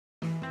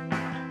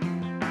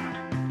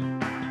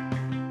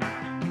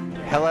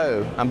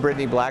Hello, I'm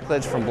Brittany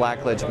Blacklidge from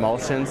Blacklidge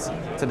Emulsions.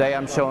 Today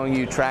I'm showing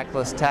you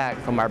Trackless Tack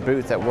from our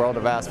booth at World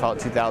of Asphalt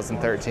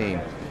 2013.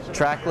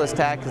 Trackless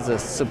Tack is a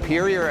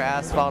superior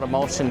asphalt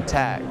emulsion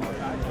tack.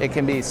 It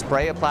can be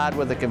spray applied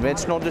with a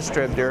conventional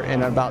distributor,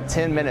 and in about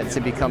 10 minutes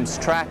it becomes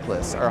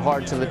trackless or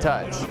hard to the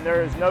touch.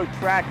 There is no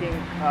tracking,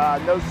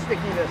 no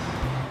stickiness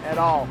at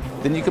all.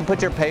 Then you can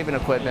put your paving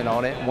equipment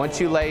on it.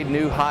 Once you lay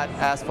new hot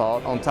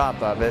asphalt on top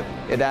of it,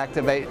 it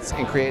activates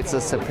and creates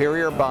a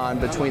superior bond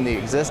between the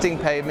existing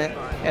pavement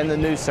and the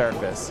new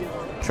surface.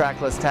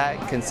 Trackless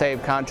Tack can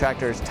save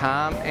contractors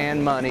time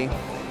and money.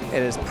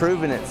 It has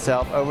proven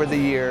itself over the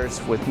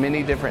years with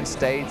many different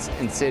states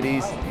and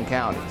cities and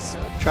counties.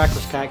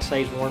 Trackless Tack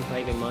saves more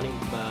paving money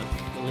by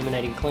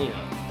eliminating cleanup.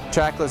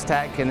 Trackless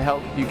Tack can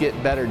help you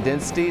get better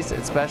densities,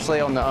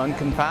 especially on the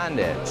unconfined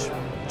edge.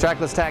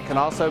 Trackless Tack can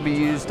also be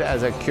used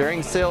as a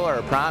curing seal or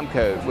a prime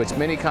coat, which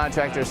many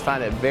contractors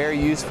find it very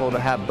useful to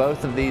have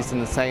both of these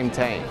in the same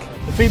tank.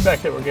 The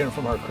feedback that we're getting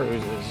from our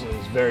crews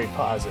is very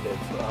positive.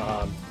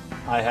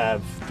 I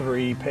have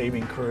 3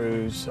 paving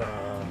crews.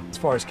 As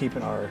far as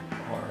keeping our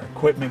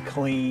equipment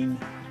clean,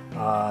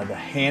 the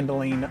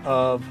handling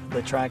of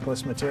the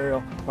trackless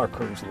material, our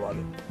crews love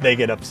it. They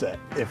get upset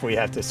if we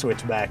have to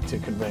switch back to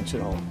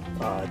conventional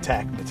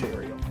tack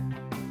material.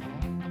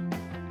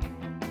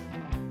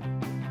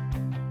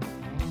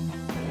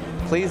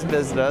 Please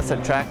visit us at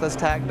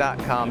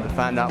tracklesstack.com to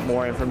find out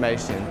more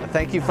information.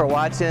 Thank you for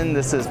watching.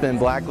 This has been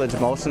Blacklidge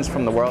Emulsions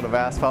from the World of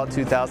Asphalt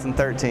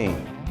 2013.